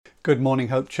Good morning,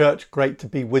 Hope Church. Great to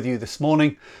be with you this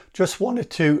morning. Just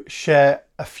wanted to share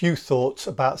a few thoughts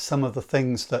about some of the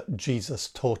things that Jesus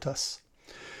taught us.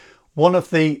 One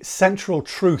of the central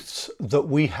truths that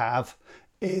we have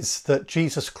is that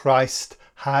Jesus Christ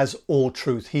has all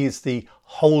truth. He is the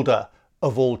holder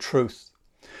of all truth.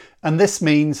 And this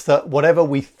means that whatever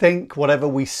we think, whatever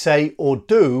we say or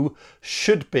do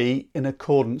should be in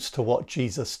accordance to what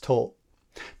Jesus taught.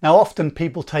 Now, often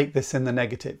people take this in the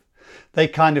negative. They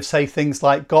kind of say things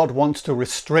like, God wants to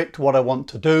restrict what I want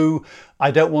to do.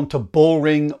 I don't want a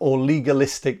boring or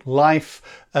legalistic life.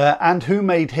 And who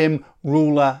made him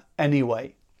ruler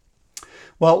anyway?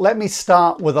 Well, let me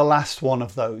start with the last one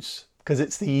of those, because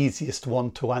it's the easiest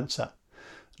one to answer.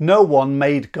 No one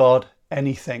made God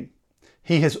anything.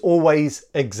 He has always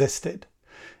existed.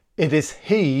 It is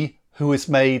he who has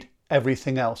made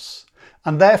everything else.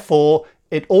 And therefore,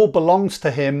 it all belongs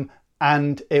to him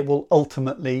and it will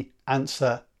ultimately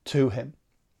answer to him.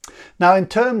 Now, in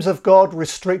terms of God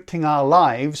restricting our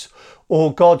lives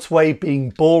or God's way being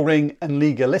boring and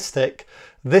legalistic,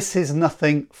 this is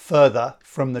nothing further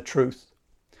from the truth.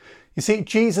 You see,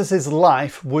 Jesus'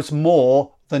 life was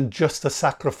more than just a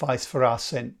sacrifice for our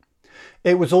sin.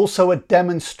 It was also a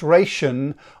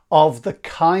demonstration of the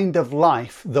kind of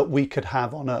life that we could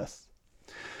have on earth.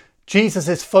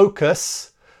 Jesus'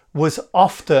 focus was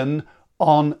often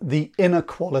on the inner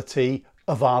quality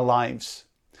of our lives.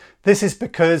 This is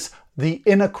because the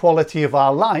inner quality of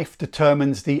our life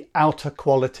determines the outer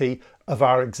quality of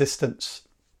our existence.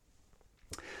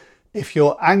 If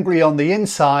you're angry on the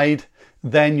inside,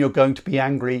 then you're going to be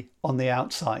angry on the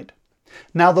outside.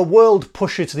 Now, the world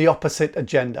pushes the opposite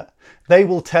agenda. They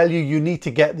will tell you you need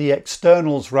to get the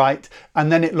externals right,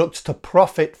 and then it looks to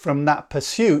profit from that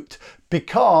pursuit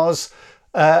because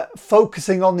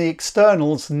focusing on the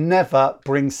externals never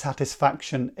brings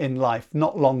satisfaction in life,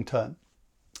 not long term.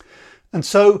 And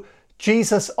so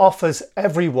Jesus offers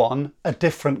everyone a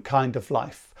different kind of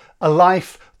life, a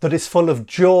life that is full of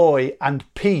joy and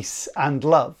peace and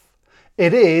love.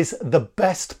 It is the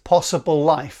best possible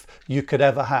life you could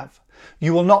ever have.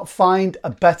 You will not find a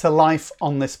better life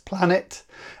on this planet.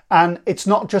 And it's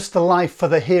not just a life for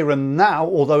the here and now,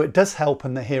 although it does help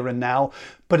in the here and now,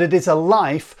 but it is a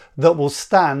life that will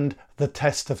stand the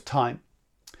test of time.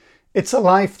 It's a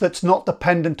life that's not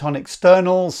dependent on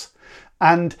externals,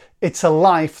 and it's a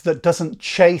life that doesn't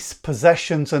chase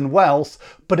possessions and wealth,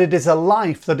 but it is a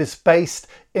life that is based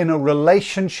in a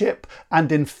relationship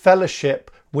and in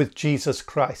fellowship with Jesus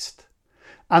Christ.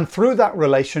 And through that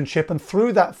relationship and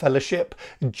through that fellowship,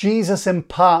 Jesus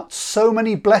imparts so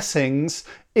many blessings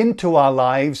into our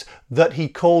lives that he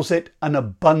calls it an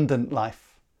abundant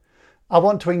life. I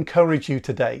want to encourage you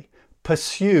today,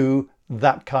 pursue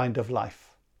that kind of life.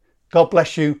 God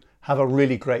bless you. Have a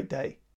really great day.